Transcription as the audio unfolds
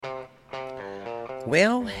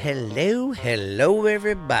Well, hello,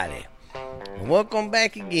 everybody. Welcome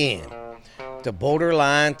back again to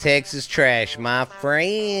Borderline Texas Trash, my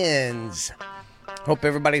friends. Hope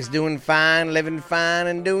everybody's doing fine, living fine,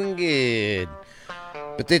 and doing good.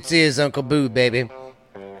 But this is Uncle Boo, baby.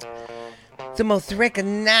 The most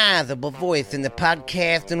recognizable voice in the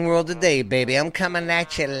podcasting world today, baby. I'm coming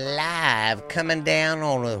at you live, coming down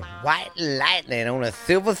on a white lightning, on a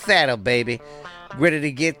silver saddle, baby. Ready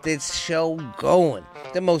to get this show going.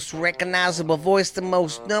 The most recognizable voice, the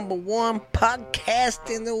most number one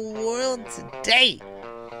podcast in the world today.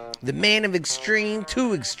 The man of extreme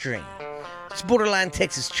to extreme. It's Borderline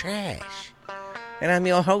Texas Trash. And I'm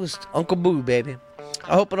your host, Uncle Boo, baby.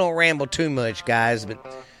 I hope I don't ramble too much, guys, but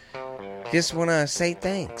just want to say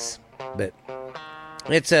thanks. But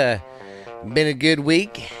it's been a good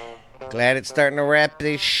week. Glad it's starting to wrap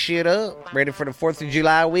this shit up. Ready for the 4th of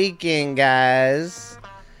July weekend, guys.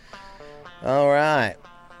 All right.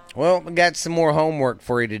 Well, we got some more homework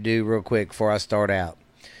for you to do real quick before I start out.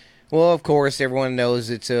 Well, of course, everyone knows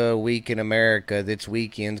it's a week in America. This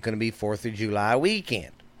weekend's going to be 4th of July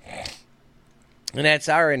weekend. And that's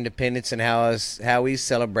our independence and how we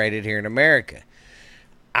celebrate it here in America.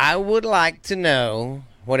 I would like to know,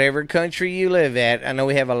 whatever country you live at, I know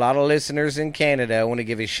we have a lot of listeners in Canada I want to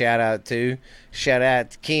give a shout out to. Shout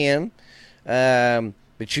out to Kim.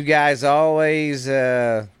 But you guys always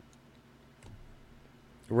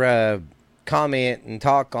comment and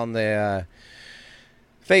talk on the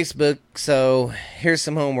Facebook, so here's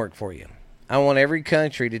some homework for you. I want every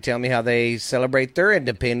country to tell me how they celebrate their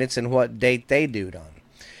independence and what date they do it on.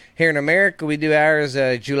 Here in America, we do ours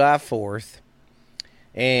July 4th.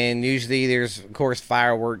 And usually there's, of course,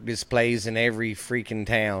 firework displays in every freaking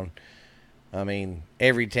town. I mean,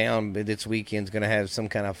 every town this weekend's going to have some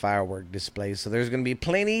kind of firework display. So there's going to be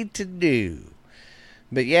plenty to do.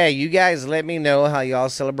 But yeah, you guys let me know how y'all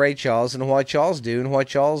celebrate y'all's and what y'all's do and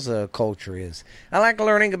what y'all's culture is. I like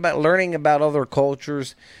learning about other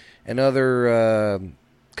cultures and other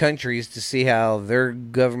countries to see how their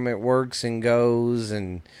government works and goes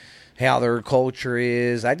and how their culture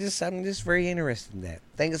is. I'm just very interested in that.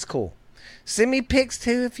 I think it's cool. Send me pics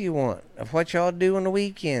too if you want of what y'all do on the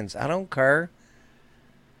weekends. I don't care.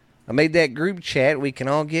 I made that group chat. We can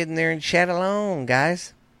all get in there and chat along,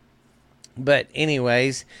 guys. But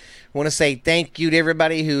anyways, I want to say thank you to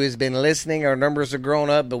everybody who has been listening. Our numbers are growing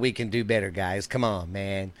up, but we can do better, guys. Come on,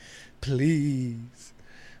 man. Please.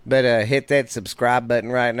 But hit that subscribe button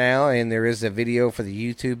right now, and there is a video for the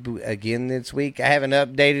YouTube again this week. I haven't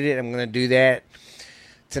updated it. I'm going to do that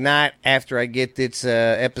tonight after I get this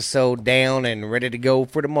episode down and ready to go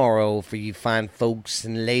for tomorrow for you fine folks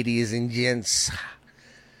and ladies and gents.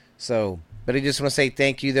 So, but I just want to say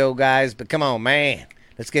thank you, though, guys. But come on, man.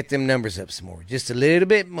 Let's get them numbers up some more. Just a little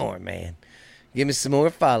bit more, man. Give me some more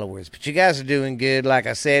followers. But you guys are doing good, like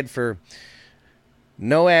I said, for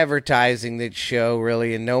no advertising that show,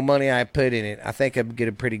 really, and no money I put in it. I think I'd get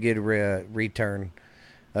a pretty good return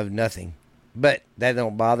of nothing. But that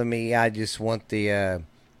don't bother me. I just want the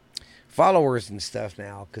followers and stuff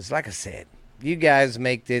now. Because, like I said, you guys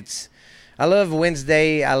make this. I love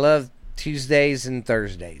Wednesday. I love Tuesdays and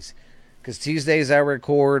Thursdays. Because Tuesdays I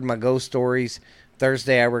record my ghost stories.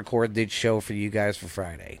 Thursday I record this show for you guys for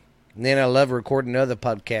Friday. And then I love recording other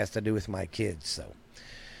podcasts I do with my kids, so.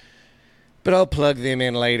 But I'll plug them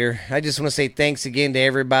in later. I just want to say thanks again to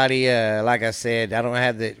everybody. Like I said, I don't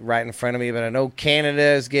have it right in front of me, but I know Canada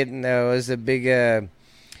is is a big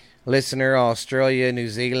listener. Australia, New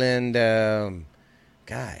Zealand.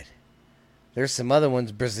 God, there's some other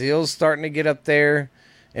ones. Brazil's starting to get up there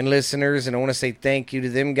in listeners, and I want to say thank you to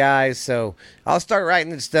them guys. So I'll start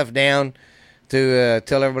writing this stuff down to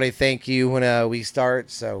tell everybody thank you when we start.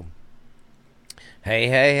 So,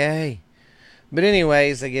 hey. But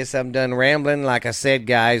anyways, I guess I'm done rambling. Like I said,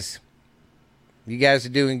 guys, you guys are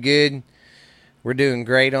doing good. We're doing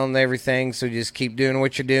great on everything, so just keep doing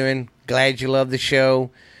what you're doing. Glad you love the show.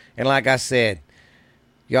 And like I said,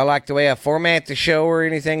 y'all like the way I format the show or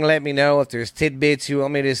anything, let me know. If there's tidbits you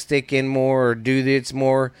want me to stick in more or do this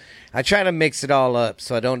more, I try to mix it all up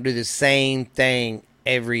so I don't do the same thing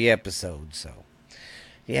every episode. So,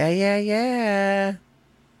 yeah.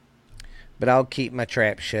 But I'll keep my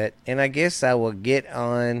trap shut. And I guess I will get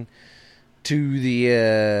on to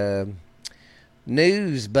the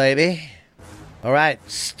news, baby. All right,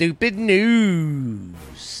 stupid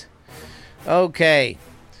news. Okay.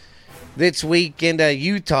 This week in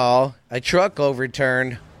Utah, a truck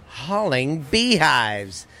overturned hauling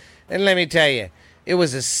beehives. And let me tell you, it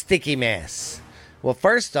was a sticky mess. Well,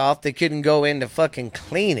 first off, they couldn't go in to fucking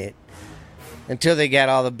clean it until they got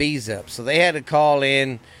all the bees up. So they had to call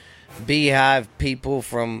in beehive people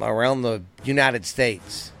from around the United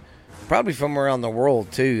States. Probably from around the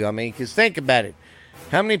world, too. I mean, because think about it.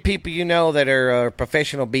 How many people you know that are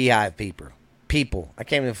professional beehive people? I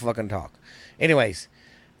can't even fucking talk. Anyways,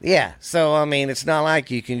 yeah. So, I mean, it's not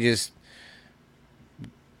like you can just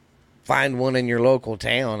find one in your local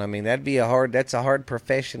town. I mean, that's a hard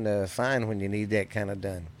profession to find when you need that kind of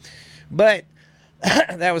done. But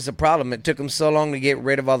that was the problem. It took them so long to get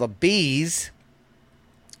rid of all the bees.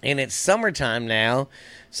 And it's summertime now,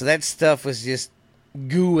 so that stuff was just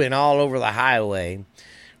gooing all over the highway.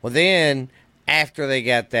 Well, then, after they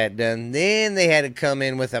got that done, then they had to come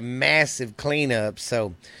in with a massive cleanup.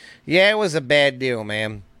 So, yeah, it was a bad deal,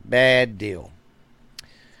 man. Bad deal.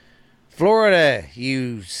 Florida,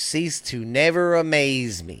 you cease to never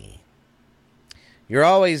amaze me. You're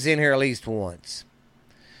always in here at least once.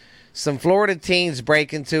 Some Florida teens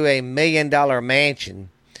break into a $1 million mansion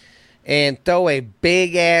and throw a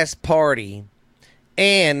big-ass party.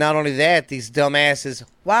 And not only that, these dumbasses,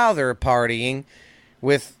 while they're partying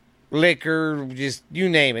with liquor, just you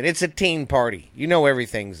name it. It's a teen party. You know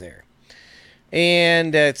everything's there.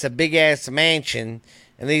 And it's a big-ass mansion,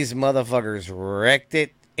 and these motherfuckers wrecked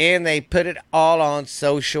it, and they put it all on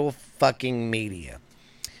social fucking media.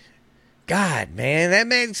 God, man, that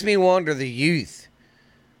makes me wonder the youth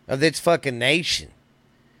of this fucking nation.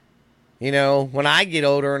 You know, when I get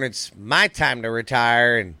older and it's my time to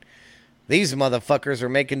retire and these motherfuckers are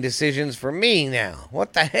making decisions for me now.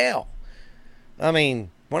 What the hell? I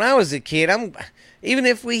mean, when I was a kid, even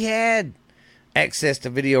if we had access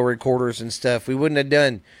to video recorders and stuff, we wouldn't have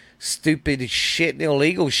done stupid shit and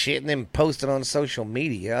illegal shit and then post it on social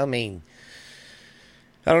media. I mean,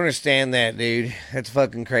 I don't understand that, dude. That's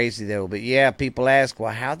fucking crazy, though. But yeah, people ask,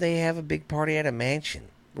 well, how'd they have a big party at a mansion?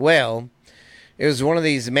 Well, it was one of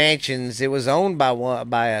these mansions. It was owned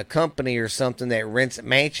by a company or something that rents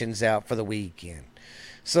mansions out for the weekend.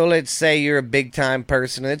 So let's say you're a big time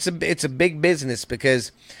person. It's a big business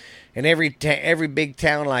because in every big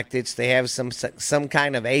town like this, they have some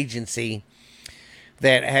kind of agency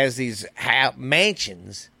that has these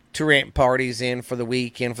mansions to rent parties in for the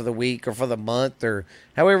weekend, for the week, or for the month, or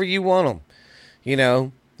however you want them. You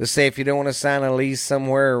know, to say if you don't want to sign a lease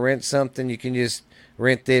somewhere or rent something, you can just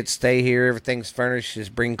rent it, stay here, everything's furnished,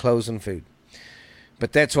 just bring clothes and food.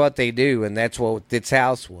 But that's what they do, and that's what this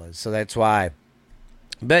house was, so that's why.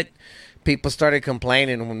 But people started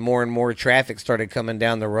complaining when more and more traffic started coming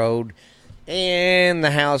down the road, and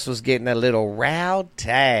the house was getting a little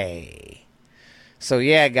rowdy. So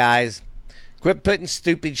yeah, guys, quit putting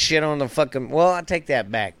stupid shit on the fucking... Well, I take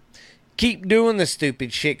that back. Keep doing the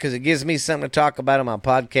stupid shit because it gives me something to talk about on my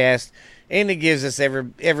podcast. And it gives us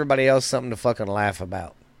everybody else something to fucking laugh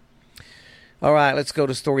about. All right, let's go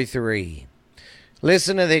to story 3.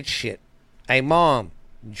 Listen to this shit. A mom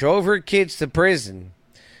drove her kids to prison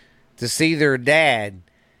to see their dad.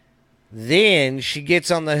 Then she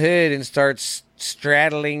gets on the hood and starts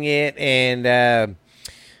straddling it and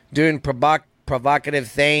doing provocative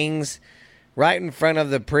things right in front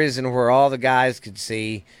of the prison where all the guys could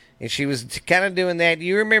see. And she was kind of doing that.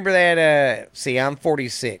 You remember that? See, I'm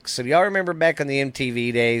 46. So do y'all remember back on the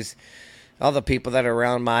MTV days, all the people that are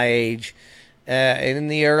around my age, in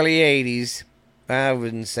the early 80s, I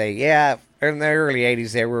wouldn't say, yeah, in the early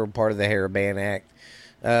 80s, they were part of the Hairband Act.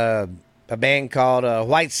 A band called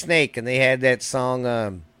White Snake, and they had that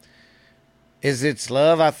song, Is It's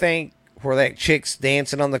Love, I think, where that chick's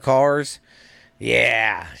dancing on the cars.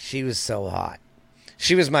 Yeah, she was so hot.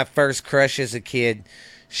 She was my first crush as a kid.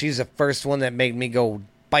 She's the first one that made me go,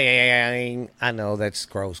 bang. I know that's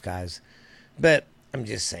gross, guys. But I'm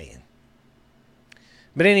just saying.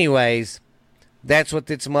 But anyways, that's what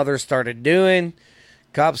this mother started doing.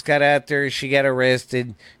 Cops got out there. She got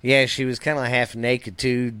arrested. Yeah, she was kind of half naked,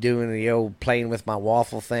 too, doing the old playing with my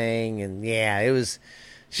waffle thing. And yeah,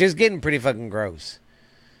 she was getting pretty fucking gross.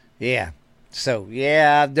 Yeah. So,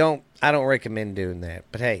 yeah, I don't recommend doing that.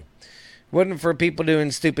 But hey. Wasn't for people doing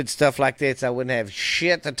stupid stuff like this, I wouldn't have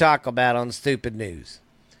shit to talk about on stupid news.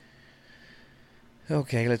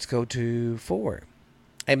 Okay, let's go to 4.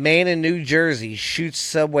 A man in New Jersey shoots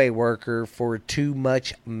Subway worker for too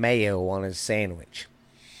much mayo on his sandwich.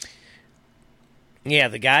 Yeah,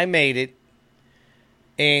 the guy made it,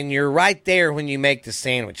 and you're right there when you make the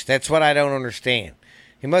sandwich. That's what I don't understand.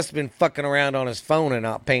 He must have been fucking around on his phone and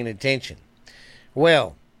not paying attention.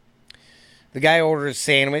 Well, the guy ordered a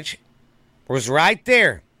sandwich. Was right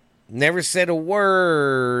there. Never said a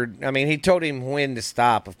word. I mean, he told him when to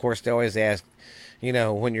stop. Of course, they always ask, you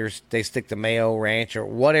know, when they stick the mayo, ranch, or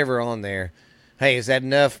whatever on there. Hey, is that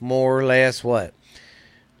enough, more or less, what?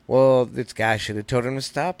 Well, this guy should have told him to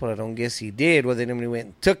stop. Well, I don't guess he did. Well, then when he went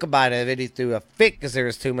and took a bite of it, he threw a fit because there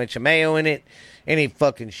was too much mayo in it, and he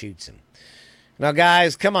fucking shoots him. Now,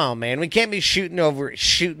 guys, come on, man. We can't be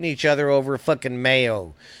shooting each other over fucking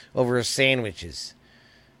mayo, over sandwiches.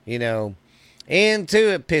 You know. And, two,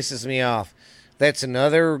 it pisses me off. That's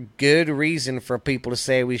another good reason for people to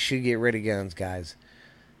say we should get rid of guns, guys.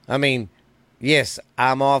 I mean, yes,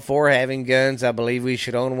 I'm all for having guns. I believe we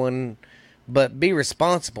should own one. But be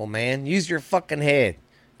responsible, man. Use your fucking head.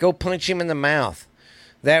 Go punch him in the mouth.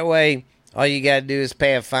 That way, all you got to do is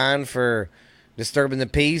pay a fine for disturbing the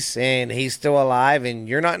peace, and he's still alive, and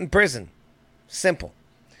you're not in prison. Simple.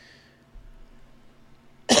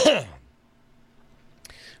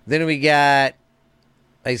 Then we got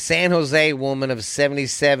a San Jose woman of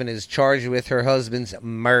 77 is charged with her husband's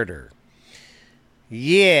murder.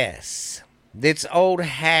 Yes, this old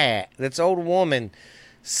woman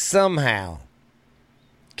somehow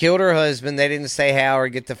killed her husband. They didn't say how or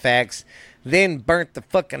get the facts. Then burnt the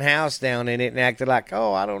fucking house down in it and acted like,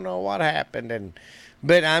 oh, I don't know what happened.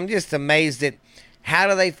 But I'm just amazed at how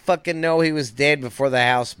do they fucking know he was dead before the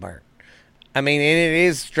house burnt? I mean, and it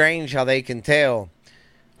is strange how they can tell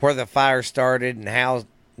where the fire started and how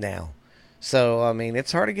now. So, I mean,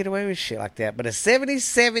 it's hard to get away with shit like that. But a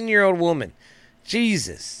 77-year-old woman,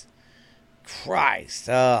 Jesus Christ.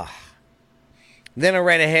 Then I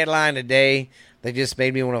read a headline today that just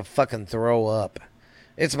made me want to fucking throw up.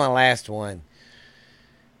 It's my last one.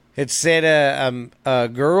 It said a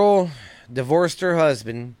girl divorced her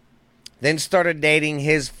husband, then started dating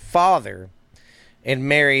his father, and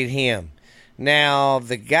married him. Now,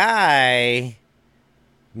 the guy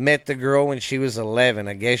met the girl when she was 11.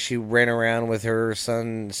 I guess she ran around with her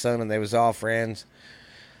son, and they was all friends.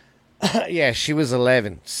 Yeah, she was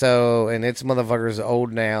 11. So, and it's motherfucker's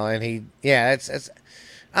old now, and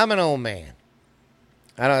I'm an old man.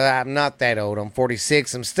 I'm not that old. I'm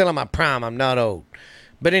 46. I'm still in my prime. I'm not old.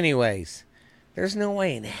 But anyways, there's no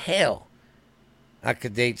way in hell I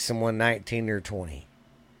could date someone 19 or 20.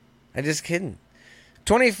 I just couldn't.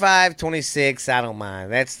 25, 26, I don't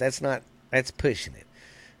mind. That's pushing it.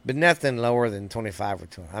 But nothing lower than 25 or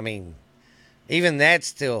 20. I mean, even that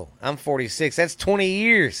still, I'm 46. That's 20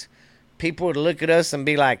 years. People would look at us and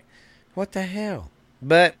be like, what the hell?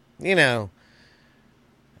 But, you know,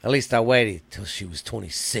 at least I waited till she was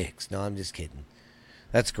 26. No, I'm just kidding.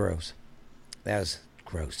 That's gross. That was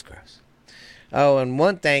gross. Oh, and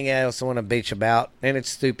one thing I also want to bitch about, and it's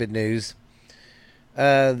stupid news.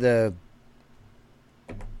 If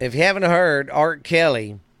you haven't heard, R.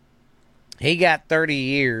 Kelly, he got 30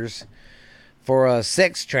 years for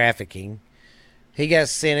sex trafficking. He got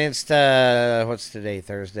sentenced, what's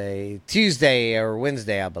today, Tuesday or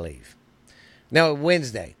Wednesday, I believe. No,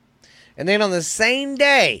 Wednesday. And then on the same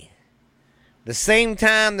day, the same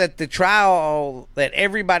time that the trial that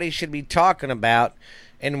everybody should be talking about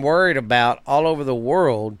and worried about all over the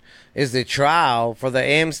world is the trial for the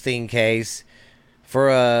Epstein case for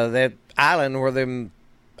that island where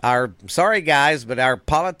sorry guys, but our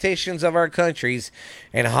politicians of our countries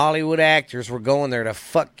and Hollywood actors were going there to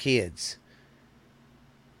fuck kids.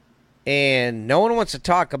 And no one wants to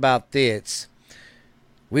talk about this.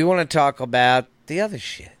 We want to talk about the other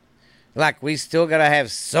shit. Like, we still got to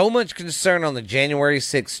have so much concern on the January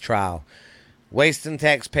 6th trial. Wasting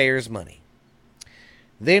taxpayers' money.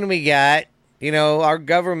 Then we got, our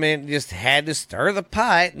government just had to stir the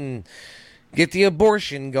pot and get the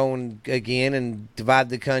abortion going again and divide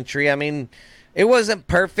the country. I mean, it wasn't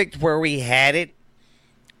perfect where we had it,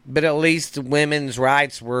 but at least women's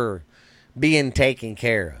rights were being taken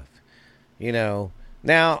care of.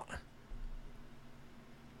 Now,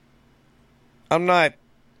 I'm not,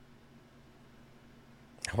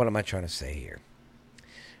 what am I trying to say here?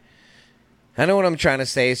 I know what I'm trying to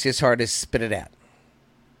say. It's just hard to spit it out.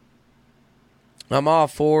 I'm all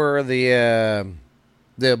for the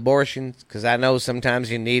abortions because I know sometimes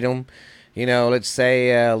you need them. Let's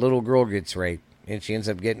say a little girl gets raped and she ends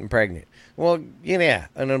up getting pregnant. Well, yeah,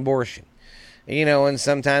 an abortion. And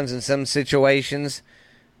sometimes in some situations,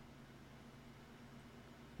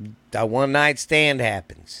 a one-night stand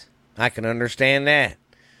happens. I can understand that.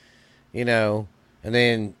 And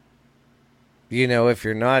then, if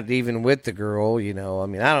you're not even with the girl, I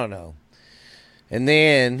don't know. And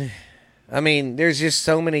then, there's just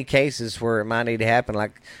so many cases where it might need to happen.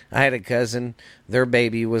 Like, I had a cousin, their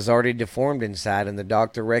baby was already deformed inside, and the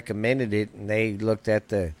doctor recommended it, and they looked at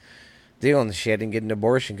the deal, and she had to get an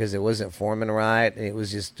abortion because it wasn't forming right, and it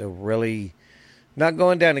was just a really not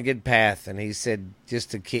going down a good path. And he said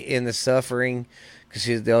just to end the suffering,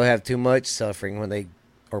 because they'll have too much suffering when they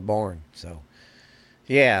are born. So,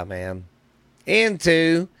 yeah, man. And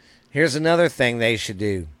two, Here's another thing they should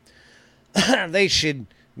do. They should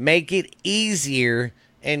make it easier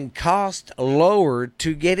and cost lower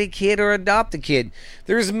to get a kid or adopt a kid.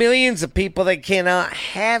 There's millions of people that cannot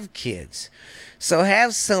have kids. So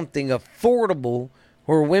have something affordable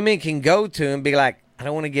where women can go to and be like, I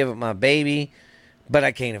don't want to give up my baby, but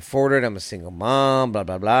I can't afford it. I'm a single mom, blah,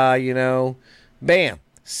 blah, blah, you know. Bam.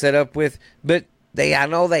 Set up with, but I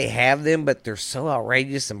know they have them, but they're so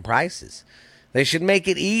outrageous in prices. They should make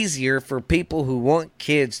it easier for people who want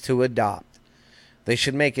kids to adopt. They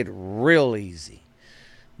should make it real easy.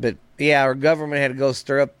 But yeah, our government had to go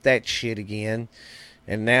stir up that shit again.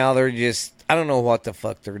 And now they're just, I don't know what the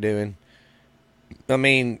fuck they're doing. I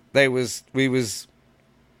mean, I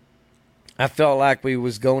felt like we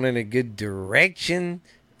was going in a good direction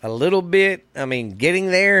a little bit. I mean, getting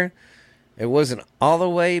there. It wasn't all the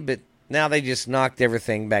way, but now they just knocked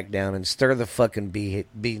everything back down and stir the fucking bee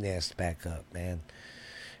nest back up, man.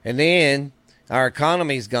 And then our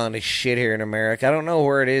economy's gone to shit here in America. I don't know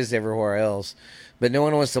where it is everywhere else, but no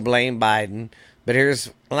one wants to blame Biden. But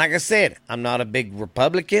here's, like I said, I'm not a big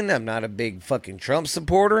Republican. I'm not a big fucking Trump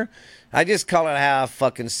supporter. I just call it how I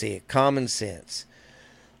fucking see it. Common sense.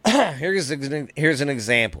 Here's an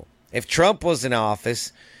example. If Trump was in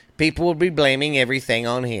office, people would be blaming everything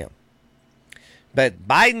on him. But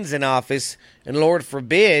Biden's in office, and Lord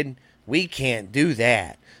forbid, we can't do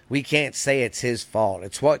that. We can't say it's his fault.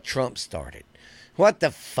 It's what Trump started. What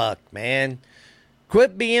the fuck, man?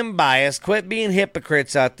 Quit being biased. Quit being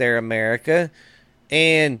hypocrites out there, America.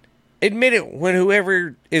 And admit it when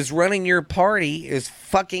whoever is running your party is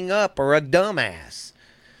fucking up or a dumbass.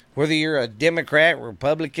 Whether you're a Democrat,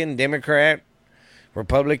 Republican,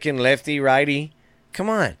 lefty, righty. Come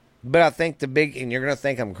on. But I think and you're going to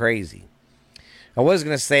think I'm crazy. I was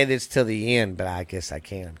going to say this till the end, but I guess I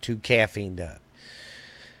can't. I'm too caffeined up.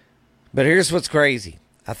 But here's what's crazy.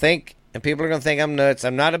 I think, and people are going to think I'm nuts,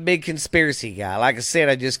 I'm not a big conspiracy guy. Like I said,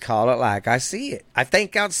 I just call it like I see it. I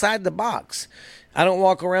think outside the box. I don't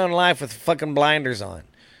walk around life with fucking blinders on.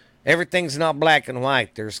 Everything's not black and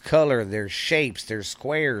white. There's color, there's shapes, there's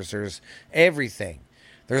squares, there's everything.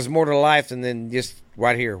 There's more to life than just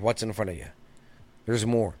right here, what's in front of you. There's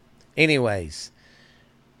more. Anyways,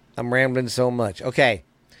 I'm rambling so much. Okay.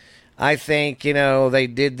 I think, they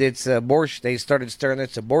did this abortion. They started stirring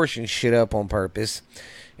this abortion shit up on purpose.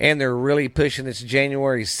 And they're really pushing this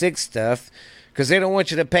January 6th stuff because they don't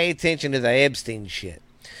want you to pay attention to the Epstein shit.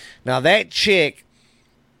 Now, that chick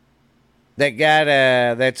that got,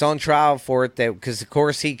 that's on trial for it, because, of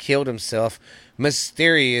course, he killed himself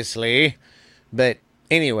mysteriously. But,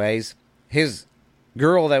 anyways, his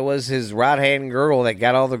girl that was his right-hand girl that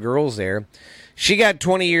got all the girls there, she got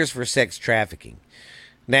 20 years for sex trafficking.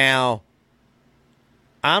 Now,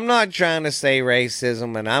 I'm not trying to say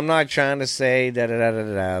racism, and I'm not trying to say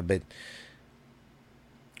da-da-da-da-da, but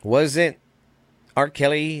wasn't R.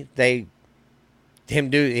 Kelly,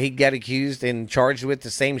 he got accused and charged with the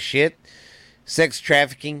same shit? Sex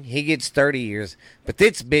trafficking, he gets 30 years, but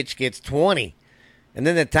this bitch gets 20. And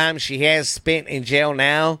then the time she has spent in jail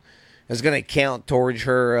now is going to count towards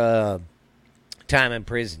her time in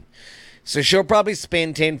prison. So she'll probably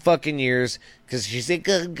spend 10 fucking years because she's a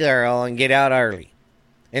good girl and get out early.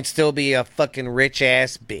 And still be a fucking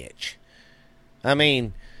rich-ass bitch. I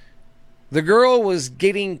mean, the girl was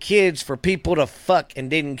getting kids for people to fuck and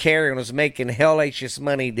didn't care and was making hellacious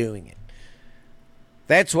money doing it.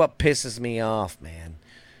 That's what pisses me off, man.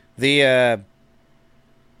 They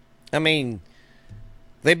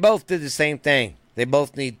both did the same thing. They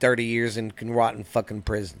both need 30 years and can rot in fucking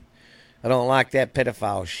prison. I don't like that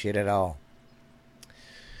pedophile shit at all.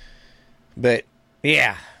 But,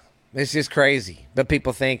 yeah, it's just crazy. But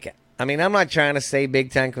people think, I'm not trying to say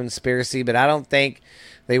big time conspiracy, but I don't think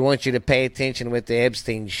they want you to pay attention with the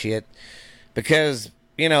Epstein shit. Because,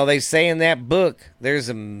 they say in that book,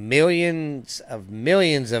 there's millions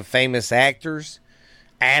of famous actors,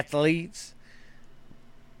 athletes,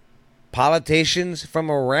 politicians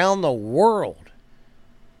from around the world.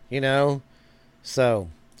 So,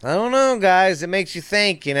 I don't know, guys. It makes you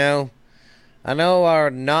think, I know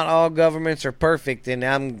not all governments are perfect, and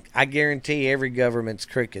I guarantee every government's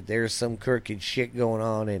crooked. There's some crooked shit going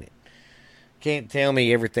on in it. Can't tell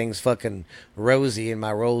me everything's fucking rosy in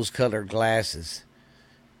my rose-colored glasses.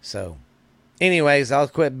 So, anyways, I'll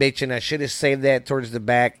quit bitching. I should have saved that towards the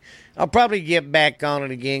back. I'll probably get back on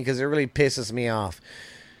it again because it really pisses me off.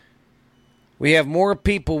 We have more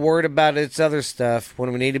people worried about its other stuff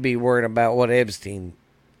when we need to be worried about what Epstein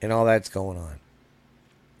and all that's going on.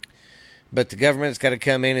 But the government's got to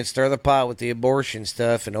come in and stir the pot with the abortion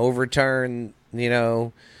stuff and overturn,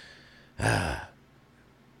 it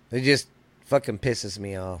just fucking pisses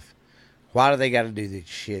me off. Why do they got to do this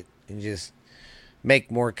shit and just make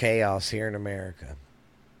more chaos here in America?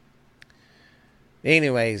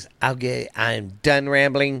 Anyways, I'm done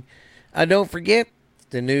rambling. Don't forget,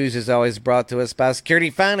 the news is always brought to us by Security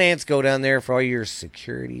Finance. Go down there for all your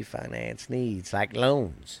security finance needs, like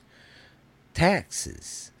loans,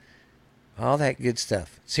 taxes, all that good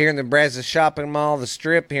stuff. It's here in the Brazos Shopping Mall, the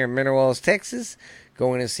Strip, here in Mineral Wells, Texas.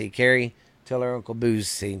 Go in and see Carrie. Tell her Uncle Booze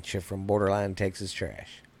sent you from Borderline Texas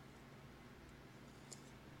Trash.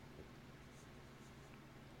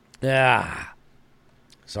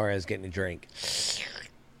 Sorry, I was getting a drink.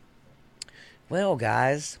 Well,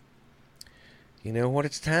 guys, you know what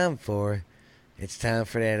it's time for? It's time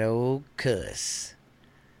for that old cuss.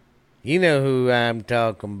 You know who I'm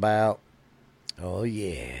talking about. Oh,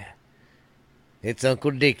 yeah. It's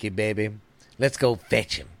Uncle Dickie, baby. Let's go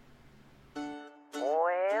fetch him.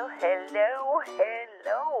 Well, hello,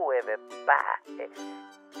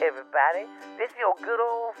 everybody. This is your good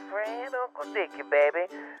old friend, Uncle Dickie, baby,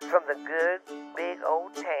 from the good, big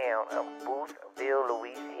old town of Boothville,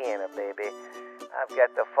 Louisiana, baby. I've got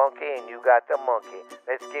the funky and you got the monkey.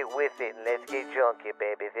 Let's get with it and let's get junky,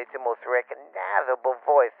 baby. It's the most recognizable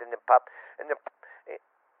voice in the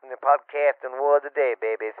podcasting world today,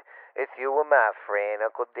 babies. It's you and my friend,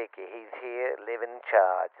 Uncle Dickie. He's here, living in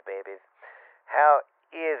charge, babies. How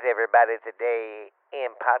is everybody today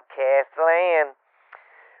in podcast land?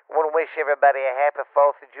 I want to wish everybody a happy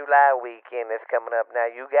 4th of July weekend that's coming up.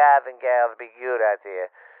 Now, you guys and gals be good out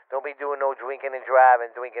there. Don't be doing no drinking and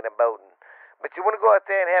driving, drinking and boating. But you want to go out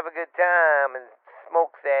there and have a good time and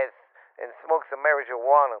smoke some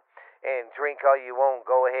marijuana and drink all you want.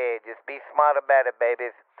 Go ahead. Just be smart about it,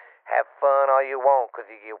 babies. Have fun all you want,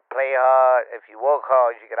 because if you play hard, if you work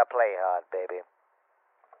hard, you got to play hard, baby.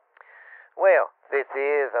 Well, this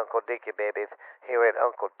is Uncle Dickie, babies, here at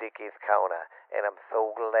Uncle Dickie's Corner. And I'm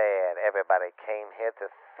so glad everybody came here to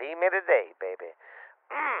see me today, baby.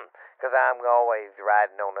 Because I'm always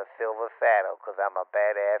riding on a silver saddle, because I'm a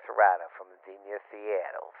badass rider from the Genius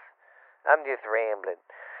Seattles. I'm just rambling.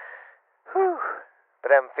 Whew.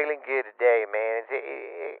 But I'm feeling good today, man.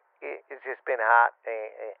 It's just been hot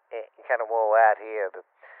and kind of wore out here. But,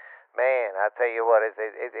 man, I tell you what, it's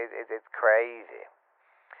crazy.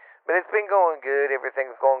 But it's been going good.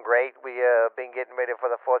 Everything's going great. We been getting ready for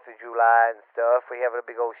the 4th of July and stuff. We have a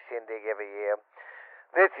big old shindig every year.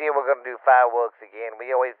 This year we're going to do fireworks again.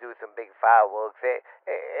 We always do some big fireworks.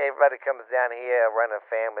 Everybody comes down here, running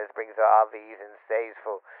families, brings their RVs and stays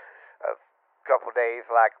for a couple days.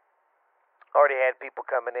 Like, already had people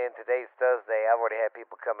coming in. Today's Thursday. I've already had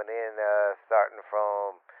people coming in starting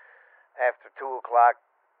from after 2 o'clock.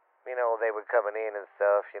 You know, they were coming in and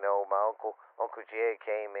stuff. You know, my Uncle Jed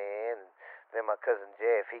came in. And then my cousin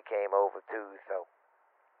Jeff, he came over too. So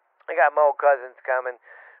I got more cousins coming.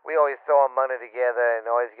 We always throw our money together and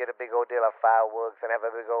always get a big old deal of fireworks and have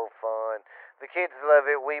a big old fun. The kids love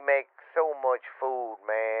it. We make so much food,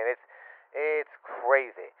 man. It's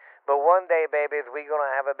crazy. But one day, babies, we're going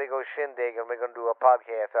to have a big old shindig and we're going to do a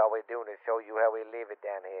podcast. All we're doing is show you how we live it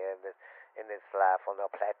down here in this life on the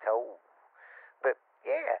plateau. But,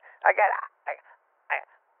 yeah, I got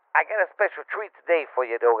a special treat today for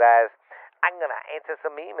you, though, guys. I'm going to answer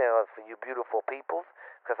some emails for you beautiful peoples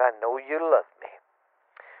because I know you love me.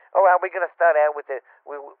 All right, we're gonna start out with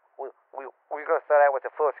we're gonna start out with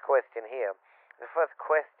the first question here. The first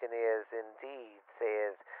question is indeed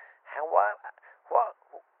says, what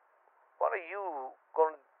are you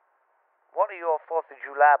going? What are your 4th of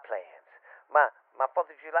July plans? My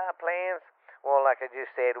 4th of July plans. Well, like I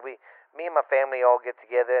just said, me and my family all get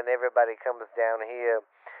together and everybody comes down here,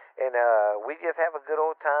 and we just have a good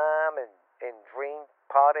old time and drink,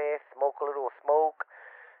 party, smoke a little smoke.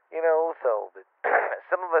 You know, so but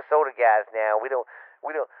some of us older guys now, we don't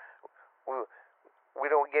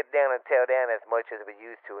get down and tear down as much as we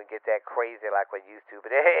used to and get that crazy like we used to.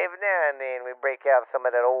 But every now and then we break out some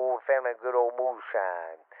of that old family good old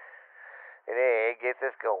moonshine, and it gets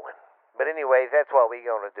us going. But anyways, that's what we're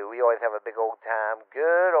gonna do. We always have a big old time,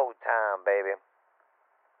 good old time, baby.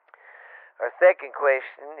 Our second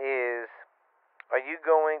question is, are you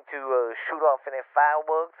going to shoot off any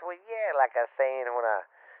fireworks? Well, yeah, like I was saying when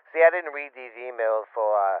See, I didn't read these emails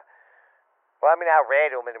for, well, I mean, I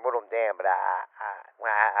read them and wrote them down, but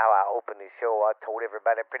when I opened the show, I told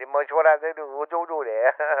everybody pretty much what I do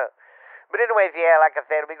there. But anyways, yeah, like I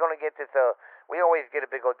said, we're going to get this, we always get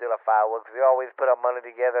a big old deal of fireworks. We always put our money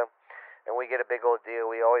together, and we get a big old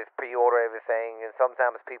deal. We always pre-order everything, and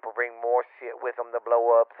sometimes people bring more shit with them to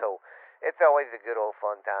blow up, so it's always a good old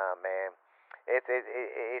fun time, man. It's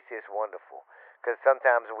just wonderful, because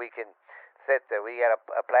sometimes we can we got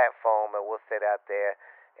a platform that we'll sit out there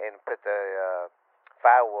and put the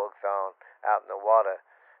fireworks on out in the water.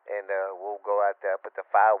 And we'll go out there, put the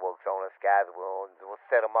fireworks on the skies. We'll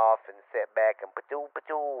set them off and set back and pa-doo.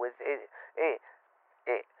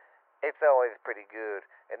 It's always pretty good.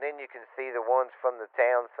 And then you can see the ones from the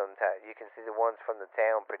town sometimes. You can see the ones from the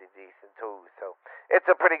town pretty decent too. So it's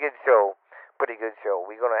a pretty good show. Pretty good show.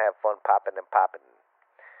 We're going to have fun popping and popping.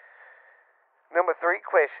 Number 3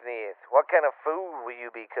 question is, what kind of food will you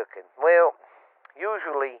be cooking? Well,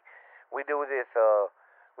 usually we do this,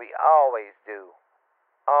 we always do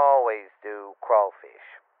crawfish.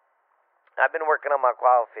 I've been working on my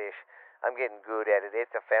crawfish. I'm getting good at it.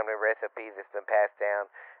 It's a family recipe that's been passed down.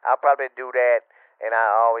 I'll probably do that, and I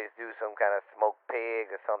always do some kind of smoked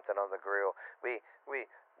pig or something on the grill. We're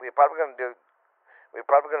probably gonna do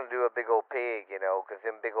a big old pig, you know, 'cause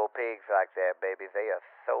them big old pigs like that, baby, they are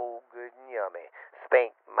so good and yummy.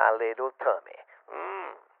 Spank my little tummy.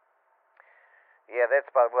 Yeah, that's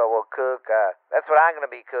probably what we'll cook. That's what I'm going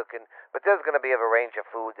to be cooking. But there's going to be a range of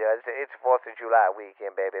food there. It's 4th of July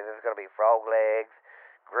weekend, baby. There's going to be frog legs,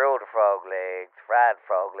 grilled frog legs, fried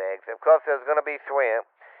frog legs. Of course, there's going to be shrimp.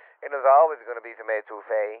 And there's always going to be some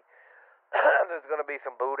etouffee. There's going to be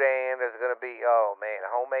some boudin. There's going to be, oh, man,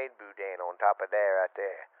 homemade boudin on top of that right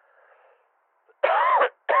there.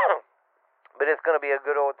 But it's going to be a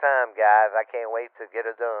good old time, guys. I can't wait to get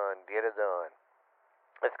it done.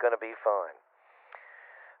 It's going to be fun.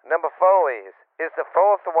 Number 4 is the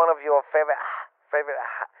 4th one of your favorite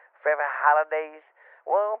holidays?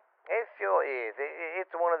 Well, it sure is. It's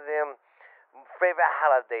one of them favorite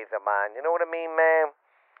holidays of mine. You know what I mean, man?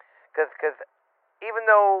 Because even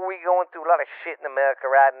though we're going through a lot of shit in America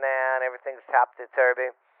right now and everything's topsy-turvy,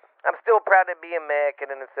 I'm still proud to be American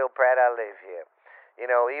and I'm still proud I live here. You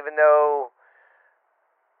know, even though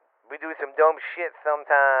we do some dumb shit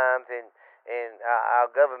sometimes and our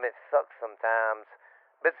government sucks sometimes,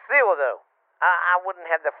 but still, though, I wouldn't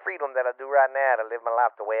have the freedom that I do right now to live my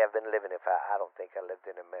life the way I've been living if I don't think I lived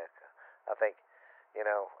in America. I think, you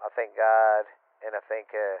know, I thank God, and I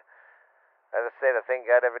think, as I said, I thank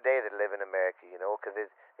God every day that I live in America, you know, because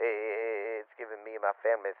it's given me and my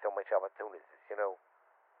family so much opportunities, you know.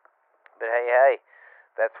 But hey,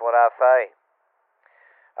 that's what I say.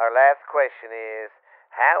 Our last question is,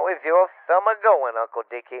 how is your summer going, Uncle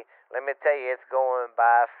Dickie? Let me tell you, it's going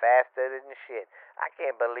by faster than shit. I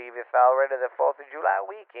can't believe it's already the 4th of July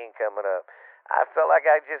weekend coming up. I felt like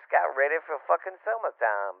I just got ready for fucking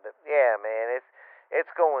summertime. But yeah, man,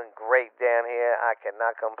 it's going great down here. I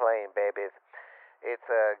cannot complain, babies. It's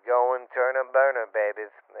going turning burner,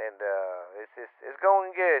 babies, and it's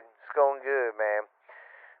going good. It's going good, man.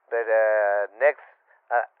 But next,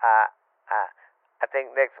 I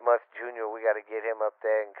think next month, Junior, we got to get him up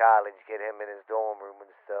there in college, get him in his dorm room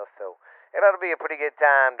and stuff. So it ought to be a pretty good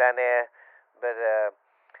time down there. But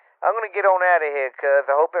I'm gonna get on out of here, cuz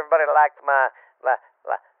I hope everybody liked my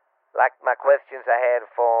questions I had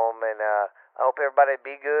for them, and I hope everybody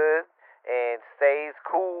be good and stays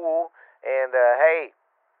cool. And hey,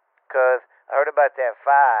 cuz I heard about that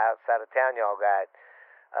fire outside of town y'all got.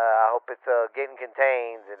 I hope it's getting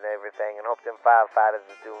contained and everything, and hope them firefighters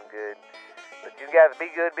are doing good. But you guys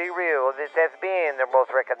be good, be real. This has been the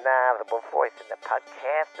most recognizable voice in the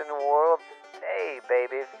podcasting world. Hey,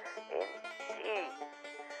 babies, indeed.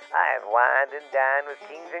 I have wined and dined with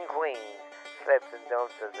kings and queens, slept in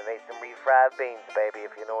dumpsters, and ate some refried beans, baby,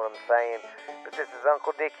 if you know what I'm saying. But this is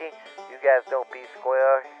Uncle Dickie. You guys don't be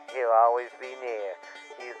square. He'll always be near.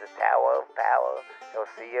 He's the Tower of Power. He'll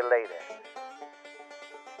see you later.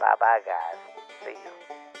 Bye-bye, guys. See you.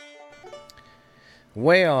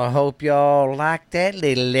 Well, I hope y'all liked that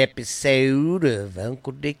little episode of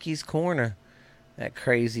Uncle Dickie's Corner. That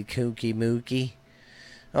crazy kooky mookie.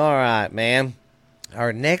 All right, man.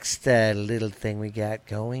 Our next little thing we got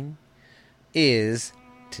going is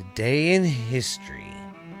Today in History.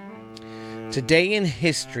 Today in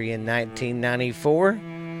history in 1994,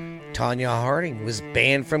 Tonya Harding was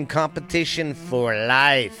banned from competition for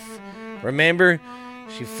life. Remember?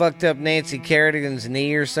 She fucked up Nancy Kerrigan's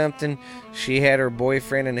knee or something. She had her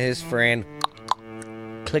boyfriend and his friend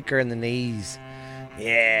click her in the knees.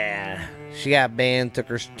 Yeah. She got banned, took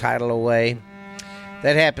her title away.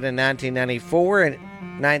 That happened in 1994. And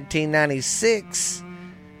 1996,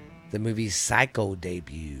 the movie Psycho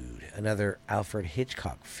debuted. Another Alfred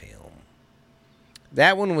Hitchcock film.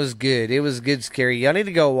 That one was good. It was good, scary. Y'all need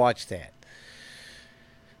to go watch that.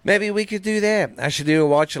 Maybe we could do that. I should do a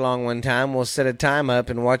watch along one time. We'll set a time up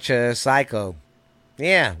and watch Psycho.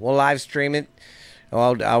 Yeah, we'll live stream it.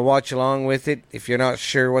 I'll watch along with it. If you're not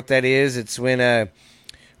sure what that is, it's when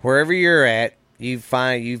wherever you're at, you've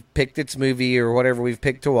picked its movie or whatever we've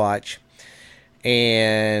picked to watch,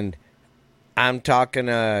 And I'm talking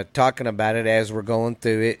about it as we're going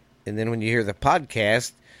through it. And then when you hear the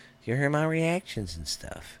podcast, you hear my reactions and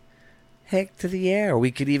stuff. Heck to the air.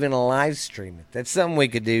 We could even live stream it. That's something we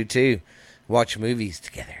could do too. Watch movies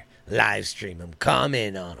together. Live stream them.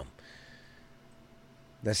 Comment on them.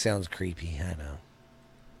 That sounds creepy. I know.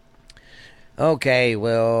 Okay.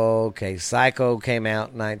 Psycho came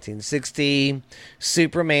out in 1960.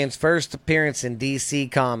 Superman's first appearance in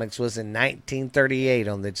DC Comics was in 1938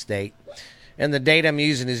 on this date. And the date I'm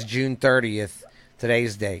using is June 30th,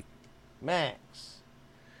 today's date. Max.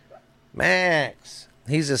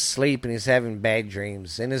 He's asleep and he's having bad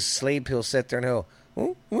dreams. In his sleep, he'll sit there and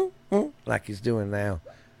he'll, like he's doing now.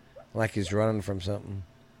 Like he's running from something.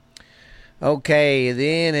 Okay,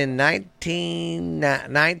 then in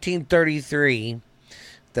 1933,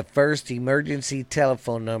 the first emergency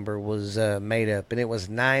telephone number was made up, and it was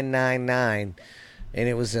 999, and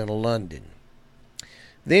it was in London.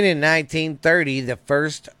 Then in 1930, the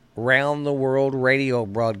first round-the-world radio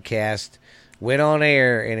broadcast went on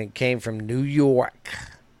air, and it came from New York.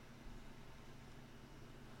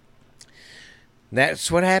 That's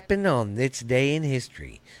what happened on this day in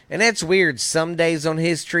history. And that's weird. Some days on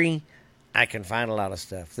history, I can find a lot of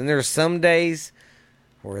stuff. Then there's some days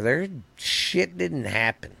where their shit didn't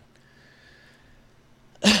happen.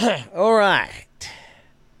 All right.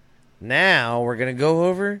 Now we're going to go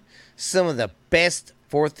over some of the best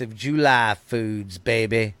 4th of July foods,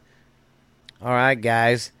 baby. All right,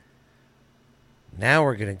 guys. Now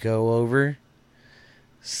we're going to go over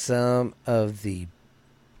some of the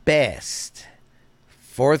best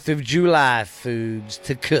 4th of July foods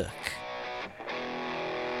to cook.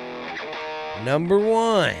 Number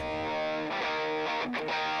 1,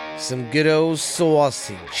 some good old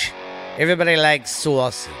sausage. Everybody likes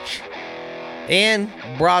sausage. And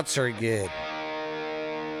brats are good.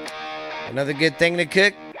 Another good thing to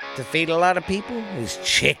cook to feed a lot of people is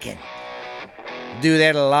chicken. Do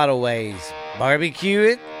that a lot of ways. Barbecue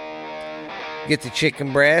it. Get the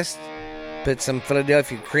chicken breast. Put some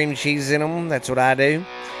Philadelphia cream cheese in them. That's what I do.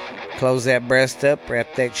 Close that breast up.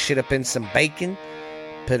 Wrap that shit up in some bacon.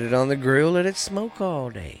 Put it on the grill, let it smoke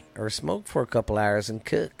all day. Or smoke for a couple hours and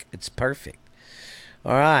cook. It's perfect.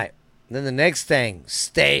 All right. Then the next thing,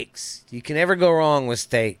 steaks. You can never go wrong with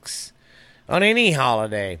steaks. On any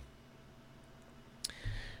holiday.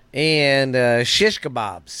 And shish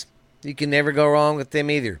kebabs. You can never go wrong with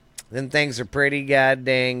them either. Them things are pretty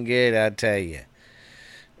goddamn good, I tell you.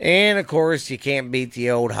 And, of course, you can't beat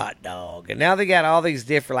the old hot dog. And now they got all these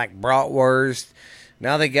different, like, bratwurst.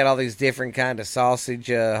 Now they got all these different kind of sausage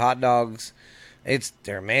hot dogs. They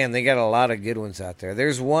got a lot of good ones out there.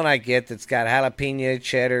 There's one I get that's got jalapeno,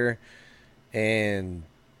 cheddar, and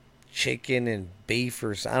chicken and beef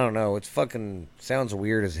or I don't know. It's fucking sounds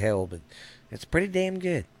weird as hell, but it's pretty damn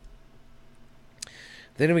good.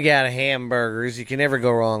 Then we got hamburgers. You can never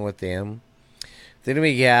go wrong with them. Then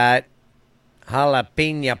we got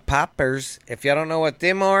jalapeno poppers. If y'all don't know what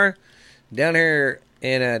them are, down here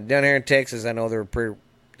in Texas, I know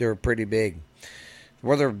they're pretty big.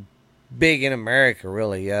 Well, they're big in America,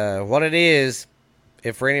 really. What it is,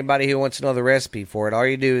 if for anybody who wants to know the recipe for it, all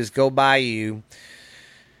you do is go buy you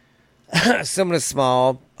some of the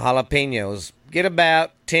small jalapenos. Get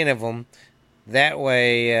about 10 of them. That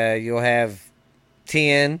way, you'll have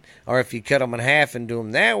 10. Or if you cut them in half and do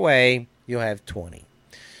them that way, you'll have 20.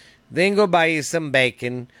 Then go buy you some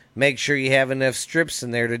bacon. Make sure you have enough strips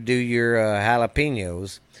in there to do your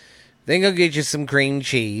jalapenos. Then go get you some cream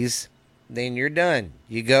cheese. Then you're done.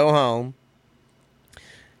 You go home.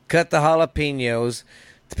 Cut the jalapenos.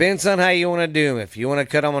 Depends on how you want to do them. If you want to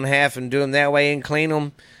cut them in half and do them that way and clean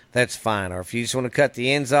them, that's fine. Or if you just want to cut the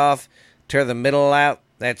ends off, tear the middle out,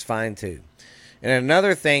 that's fine too. And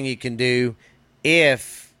another thing you can do,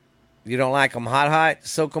 if you don't like them hot,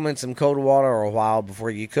 soak them in some cold water a while before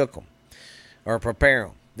you cook them or prepare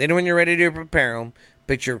them. Then when you're ready to prepare them,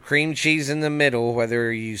 put your cream cheese in the middle,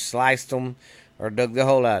 whether you sliced them or dug the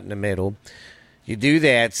hole out in the middle. You do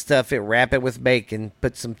that, stuff it, wrap it with bacon,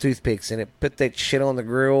 put some toothpicks in it, put that shit on the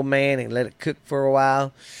grill, man, and let it cook for a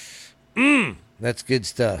while. That's good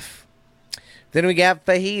stuff. Then we got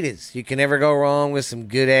fajitas. You can never go wrong with some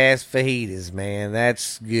good-ass fajitas, man.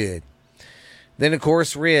 That's good. Then, of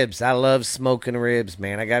course, ribs. I love smoking ribs,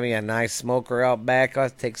 man. I got me a nice smoker out back. I'll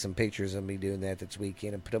take some pictures of me doing that this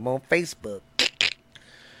weekend and put them on Facebook.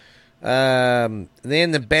 Then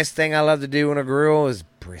the best thing I love to do on a grill is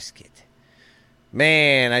brisket.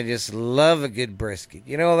 Man, I just love a good brisket.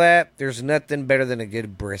 You know that? There's nothing better than a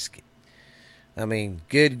good brisket. I mean,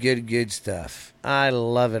 good stuff. I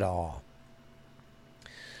love it all.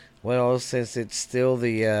 Well, since it's still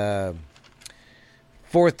the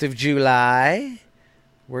 4th of July,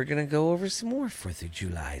 we're going to go over some more 4th of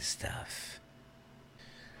July stuff.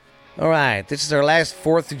 All right, this is our last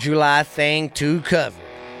 4th of July thing to cover.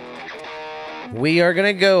 We are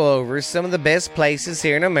going to go over some of the best places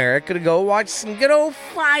here in America to go watch some good old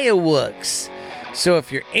fireworks. So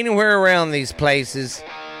if you're anywhere around these places,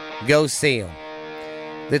 go see them.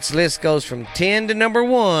 This list goes from 10 to number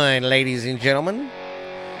 1, ladies and gentlemen.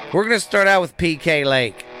 We're going to start out with PK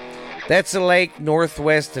Lake. That's a lake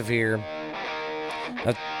northwest of here,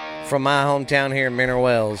 from my hometown here in Mineral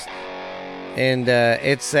Wells. And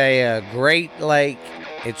it's a great lake.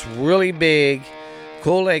 It's really big.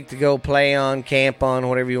 Cool lake to go play on, camp on,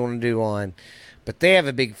 whatever you want to do on. But they have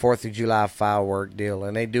a big 4th of July firework deal,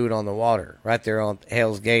 and they do it on the water, right there on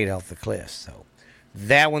Hell's Gate off the cliffs. So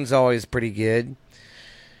that one's always pretty good.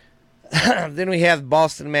 Then we have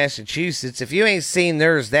Boston, Massachusetts. If you ain't seen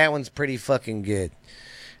theirs, that one's pretty fucking good.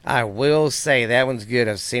 I will say that one's good.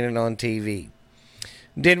 I've seen it on TV.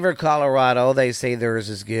 Denver, Colorado, they say theirs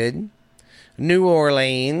is good. New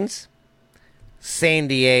Orleans, San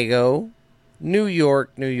Diego, New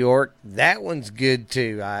York, that one's good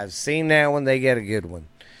too. I've seen that one. They get a good one.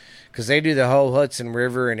 Because they do the whole Hudson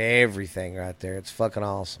River and everything right there. It's fucking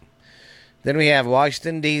awesome. Then we have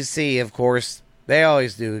Washington, D.C., of course. They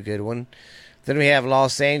always do a good one. Then we have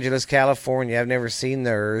Los Angeles, California. I've never seen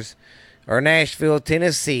theirs. Or Nashville,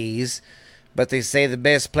 Tennessee's. But they say the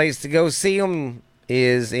best place to go see them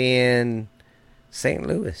is in St.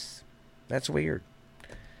 Louis. That's weird.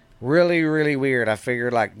 Really, really weird. I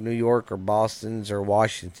figured like New York or Boston's or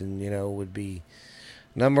Washington, would be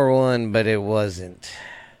number 1, but it wasn't.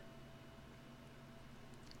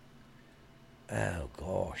 Oh,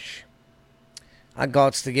 gosh. I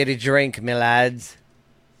got to get a drink, my lads.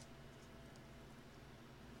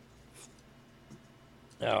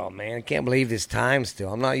 Oh, man, I can't believe this time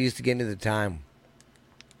still. I'm not used to getting to the time.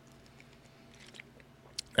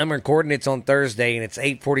 I'm recording it's on Thursday, and it's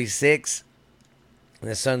 8:46. And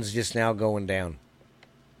the sun's just now going down.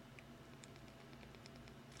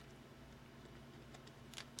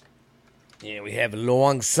 Yeah, we have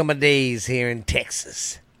long summer days here in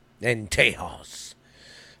Texas. And Tejas.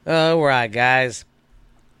 All right, guys.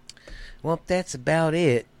 Well, that's about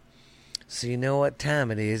it. So you know what time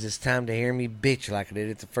it is. It's time to hear me bitch like I did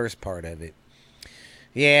at the first part of it.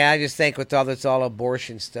 Yeah, I just think with all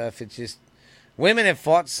abortion stuff, it's just... Women have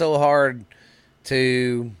fought so hard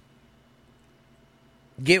to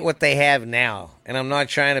get what they have now. And I'm not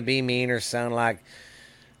trying to be mean or sound like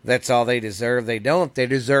that's all they deserve. They don't. They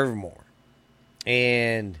deserve more.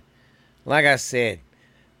 And like I said,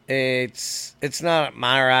 it's not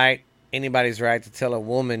my right, anybody's right to tell a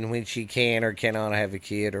woman when she can or cannot have a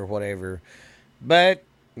kid or whatever. But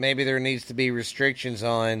maybe there needs to be restrictions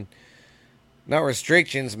on, not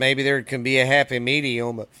restrictions, maybe there can be a happy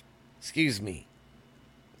medium,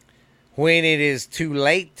 when it is too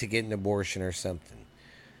late to get an abortion or something.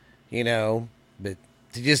 But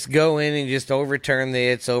to just go in and just overturn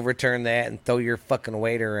this, overturn that, and throw your fucking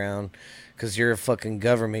weight around because you're a fucking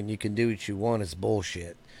government and you can do what you want is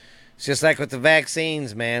bullshit. It's just like with the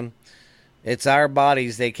vaccines, man. It's our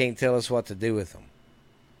bodies. They can't tell us what to do with them.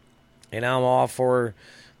 And I'm all for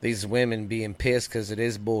these women being pissed because it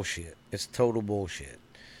is bullshit. It's total bullshit.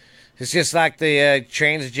 It's just like the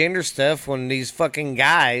transgender stuff when these fucking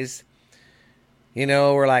guys...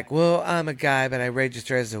 we're like, well, I'm a guy, but I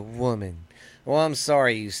register as a woman. Well, I'm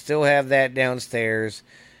sorry. You still have that downstairs.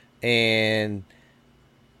 And,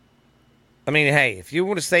 hey, if you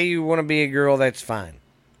want to say you want to be a girl, that's fine.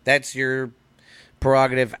 That's your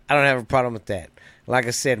prerogative. I don't have a problem with that. Like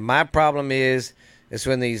I said, my problem is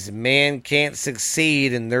when these men can't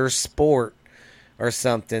succeed in their sport or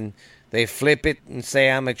something. They flip it and say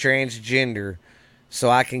I'm a transgender so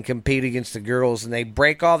I can compete against the girls. And they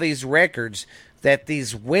break all these records that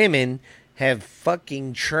these women have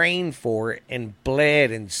fucking trained for and bled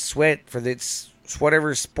and sweat for this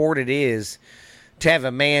whatever sport it is to have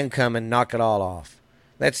a man come and knock it all off.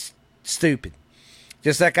 That's stupid.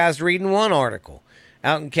 Just like I was reading one article.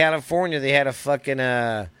 Out in California, they had a fucking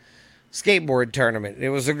skateboard tournament. It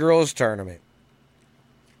was a girls' tournament.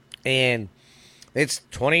 And it's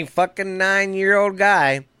 29-year-old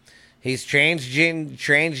guy. He's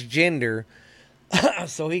transgender.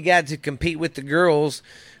 So he got to compete with the girls.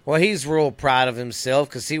 Well, he's real proud of himself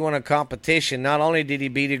because he won a competition. Not only did he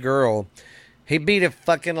beat a girl, he beat a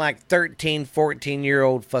fucking 13,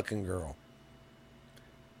 14-year-old fucking girl.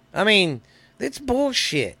 It's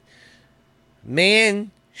bullshit.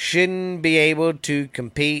 Men shouldn't be able to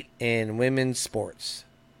compete in women's sports.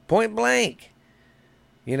 Point blank.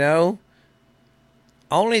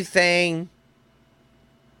 Only thing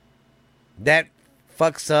that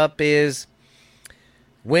fucks up is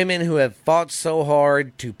women who have fought so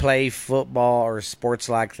hard to play football or sports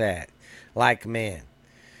like that, like men.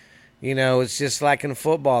 You know, it's just like in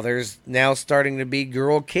football. There's now starting to be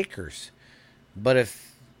girl kickers. But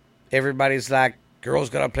if everybody's like, girls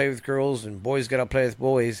got to play with girls and boys got to play with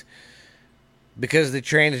boys because of the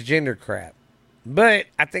transgender crap. But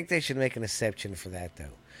I think they should make an exception for that, though.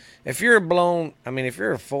 If you're a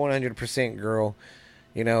 400% girl,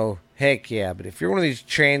 you know, heck yeah. But if you're one of these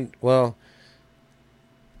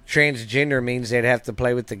transgender means they'd have to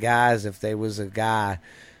play with the guys if they was a guy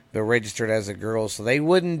but registered as a girl. So they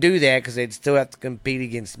wouldn't do that because they'd still have to compete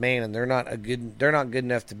against men, and they're not good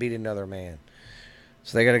enough to beat another man.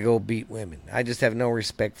 So they got to go beat women. I just have no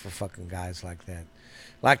respect for fucking guys like that.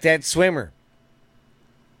 Like that swimmer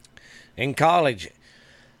in college.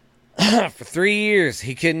 For 3 years,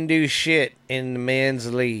 he couldn't do shit in the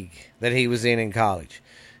men's league that he was in college.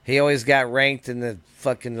 He always got ranked in the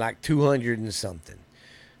fucking like 200 and something.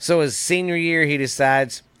 So his senior year, he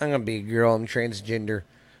decides, I'm going to be a girl. I'm transgender.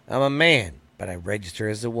 I'm a man, but I register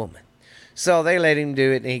as a woman. So they let him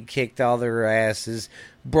do it, and he kicked all their asses,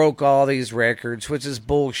 broke all these records, which is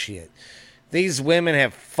bullshit. These women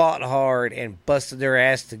have fought hard and busted their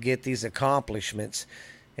ass to get these accomplishments,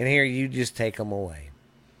 and here you just take them away.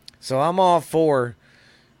 So I'm all for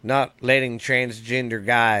not letting transgender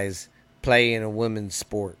guys play in a women's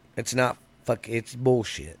sport. It's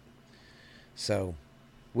bullshit. So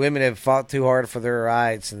women have fought too hard for their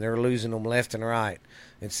rights, and they're losing them left and right,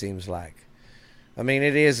 it seems like. I mean,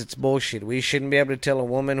 it's bullshit. We shouldn't be able to tell a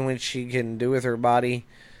woman what she can do with her body.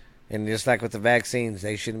 And just like with the vaccines,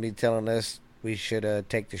 they shouldn't be telling us we should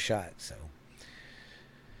take the shot. So,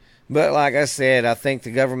 but like I said, I think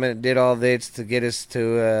the government did all this to get us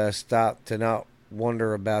to stop, to not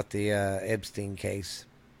wonder about the Epstein case.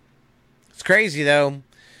 It's crazy, though.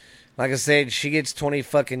 Like I said, she gets 20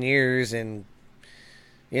 fucking years, and,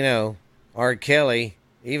 you know, R. Kelly,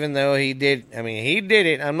 even though he did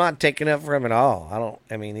it. I'm not taking up for him at all.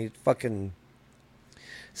 He's fucking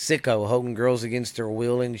sicko, holding girls against their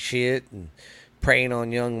will and shit and preying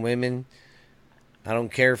on young women. I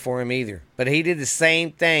don't care for him either. But he did the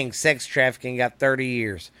same thing. Sex trafficking, got 30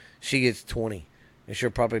 years. She gets 20. And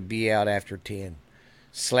she'll probably be out after 10.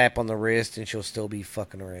 Slap on the wrist and she'll still be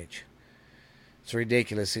fucking rich. It's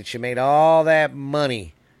ridiculous. And she made all that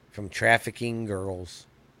money from trafficking girls.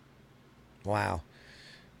 Wow.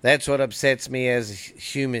 That's what upsets me as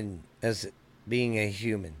being a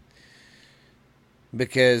human.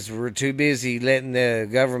 Because we're too busy letting the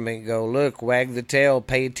government go, look, wag the tail,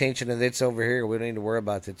 pay attention to this over here. We don't need to worry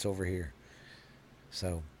about this over here.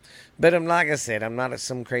 So, but like I said, I'm not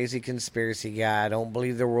some crazy conspiracy guy. I don't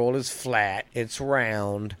believe the world is flat. It's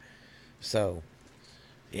round. So,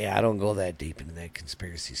 yeah, I don't go that deep into that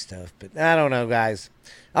conspiracy stuff. But I don't know, guys.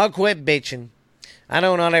 I'll quit bitching. I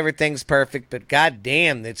know not everything's perfect, but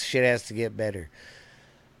goddamn, this shit has to get better.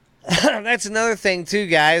 That's another thing too,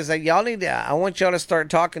 guys. I want y'all to start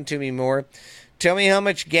talking to me more. Tell me how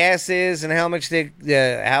much gas is and how much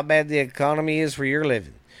how bad the economy is where you're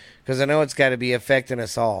living, because I know it's got to be affecting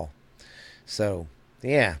us all. So,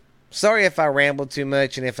 yeah. Sorry if I ramble too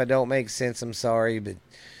much, and if I don't make sense, I'm sorry, but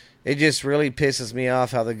it just really pisses me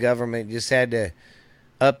off how the government just had to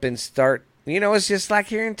up and start. You know, it's just like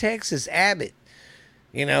here in Texas, Abbott.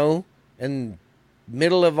 You know, and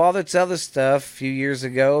middle of all this other stuff a few years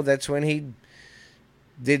ago, that's when he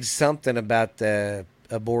did something about the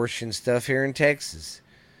abortion stuff here in Texas.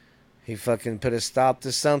 He fucking put a stop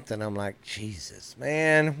to something. I'm like, Jesus,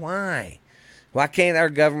 man, why? Why can't our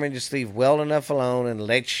government just leave well enough alone and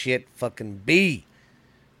let shit fucking be?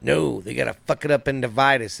 No, they gotta fuck it up and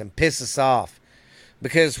divide us and piss us off.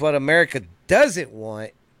 Because what America doesn't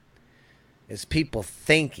want is people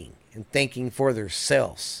thinking. And thinking for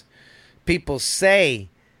themselves. People say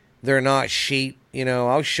they're not sheep. You know,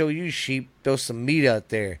 I'll show you sheep. There's some meat out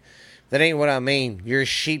there. That ain't what I mean. You're a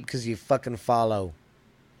sheep because you fucking follow.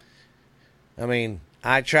 I mean,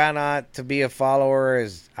 I try not to be a follower.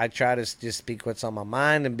 As I try to just speak what's on my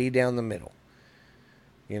mind and be down the middle.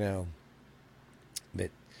 You know.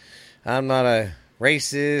 But I'm not a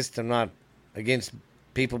racist. I'm not against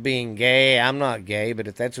people being gay. I'm not gay. But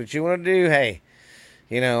if that's what you want to do, hey.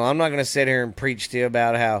 You know, I'm not going to sit here and preach to you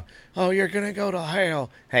about how, oh, you're going to go to hell.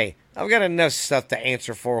 Hey, I've got enough stuff to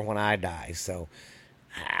answer for when I die, so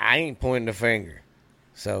I ain't pointing the finger.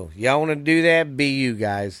 So, y'all want to do that? Be you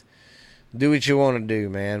guys. Do what you want to do,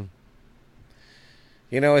 man.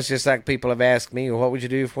 You know, it's just like people have asked me, well, what would you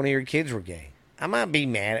do if one of your kids were gay? I might be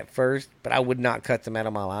mad at first, but I would not cut them out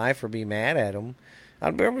of my life or be mad at them.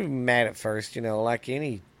 I'd be mad at first, you know, like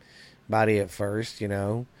anybody at first, you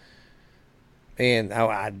know. And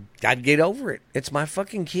I'd get over it. It's my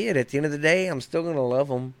fucking kid. At the end of the day, I'm still going to love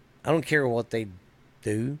them. I don't care what they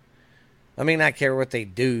do. I mean, I care what they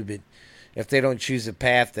do, but if they don't choose a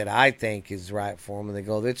path that I think is right for them and they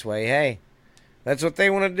go this way, hey, that's what they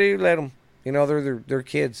want to do. Let them. You know, they're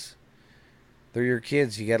kids. They're your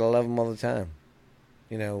kids. You got to love them all the time.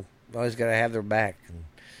 You know, always got to have their back. And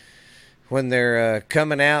when they're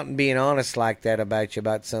coming out and being honest like that about you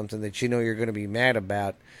about something that you know you're going to be mad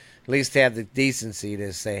about, at least have the decency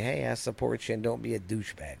to say, hey, I support you, and don't be a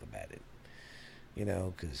douchebag about it. You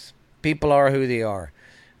know, because people are who they are.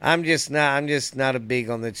 I'm just not a big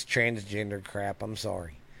on this transgender crap. I'm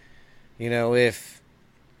sorry. You know, if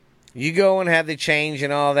you go and have the change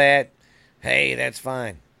and all that, hey, that's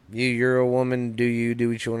fine. You're a woman. Do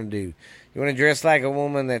what you want to do. You want to dress like a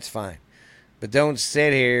woman, that's fine. But don't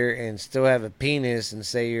sit here and still have a penis and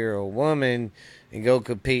say you're a woman and go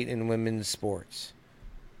compete in women's sports.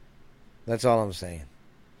 That's all I'm saying.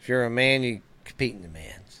 If you're a man, you compete in the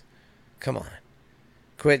men's. Come on.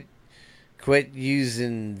 Quit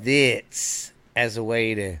using this as a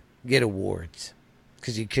way to get awards.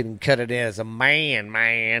 Because you couldn't cut it in as a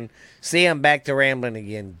man. See, I'm back to rambling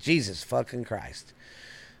again. Jesus fucking Christ.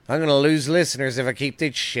 I'm going to lose listeners if I keep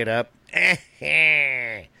this shit up.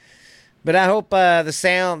 But I hope the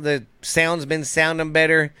sound's been sounding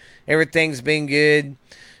better. Everything's been good.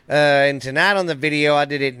 And tonight on the video, I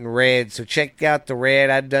did it in red. So check out the red.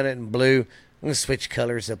 I've done it in blue. I'm going to switch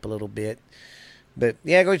colors up a little bit. But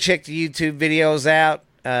yeah, go check the YouTube videos out.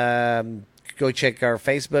 Go check our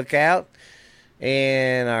Facebook out.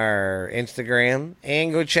 And our Instagram.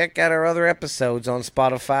 And go check out our other episodes on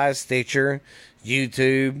Spotify, Stitcher,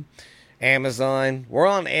 YouTube, Amazon. We're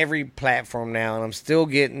on every platform now. And I'm still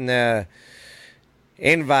getting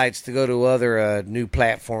invites to go to other new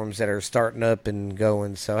platforms that are starting up and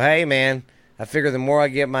going. So, hey, man, I figure the more I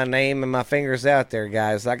get my name and my fingers out there,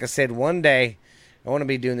 guys, like I said, one day I want to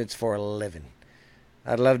be doing this for a living.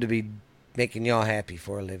 I'd love to be making y'all happy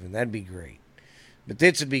for a living. That'd be great. But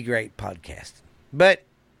this would be great podcasting. But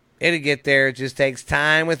it'll get there. It just takes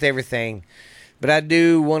time with everything. But I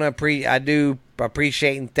do want to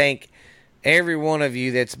appreciate and thank every one of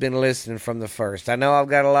you that's been listening from the first. I know I've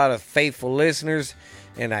got a lot of faithful listeners,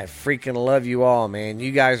 and I freaking love you all, man.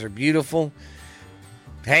 You guys are beautiful.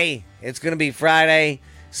 Hey, it's going to be Friday.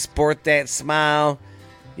 Sport that smile.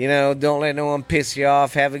 You know, don't let no one piss you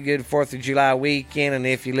off. Have a good 4th of July weekend. And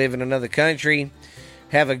if you live in another country,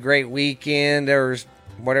 have a great weekend or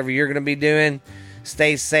whatever you're going to be doing.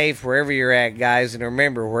 Stay safe wherever you're at, guys. And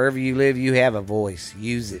remember, wherever you live, you have a voice.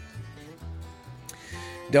 Use it.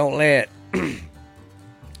 Don't let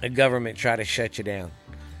a government try to shut you down,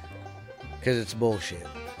 because it's bullshit.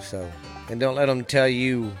 So, and don't let them tell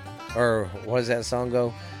you, or what does that song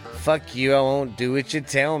go? Fuck you, I won't do what you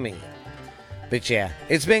tell me. But yeah,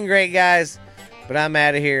 it's been great, guys. But I'm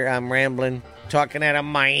out of here. I'm rambling, talking out of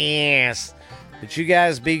my ass. But you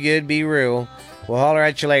guys be good, be real. We'll holler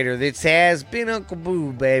at you later. This has been Uncle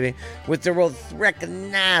Boo, baby, with the most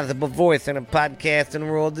recognizable voice in a podcasting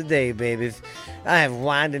world today, babies. I have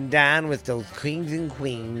wined and dined with those kings and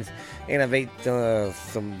queens, and I've ate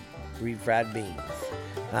some refried beans.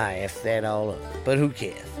 I effed that all up, but who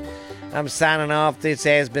cares? I'm signing off. This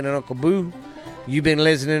has been an Uncle Boo. You've been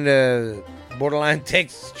listening to Borderline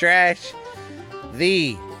Texas Trash,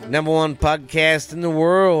 the #1 podcast in the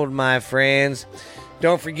world, my friends.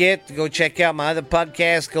 Don't forget to go check out my other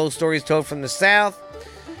podcast, Ghost Stories Told from the South.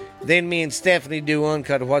 Then me and Stephanie do one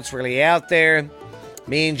called What's Really Out There.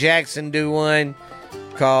 Me and Jackson do one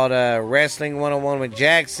called Wrestling 101 with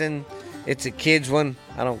Jackson. It's a kids one.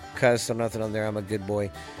 I don't cuss or nothing on there. I'm a good boy.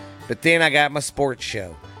 But then I got my sports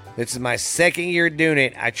show. This is my second year doing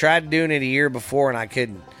it. I tried doing it a year before and I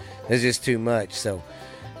couldn't. It's just too much. So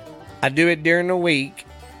I do it during the week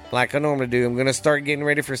like I normally do. I'm going to start getting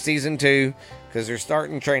ready for season 2 because they're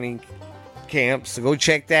starting training camps. So go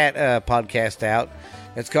check that podcast out.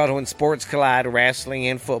 It's called When Sports Collide, Wrestling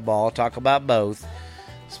and Football. Talk about both.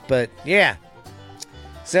 But yeah,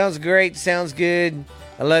 sounds great. Sounds good.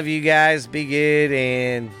 I love you guys. Be good.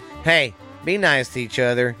 And hey, be nice to each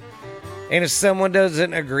other. And if someone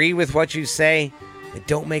doesn't agree with what you say, it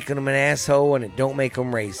don't make them an asshole and it don't make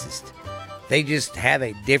them racist. They just have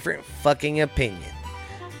a different fucking opinion.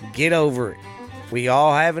 Get over it. We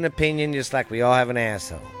all have an opinion just like we all have an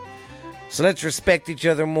asshole. So let's respect each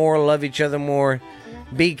other more, love each other more,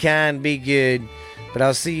 be kind, be good. But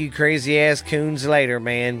I'll see you crazy ass coons later,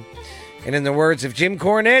 man. And in the words of Jim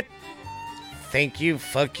Cornette, thank you,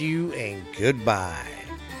 fuck you, and goodbye.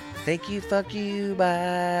 Thank you, fuck you,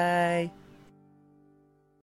 bye.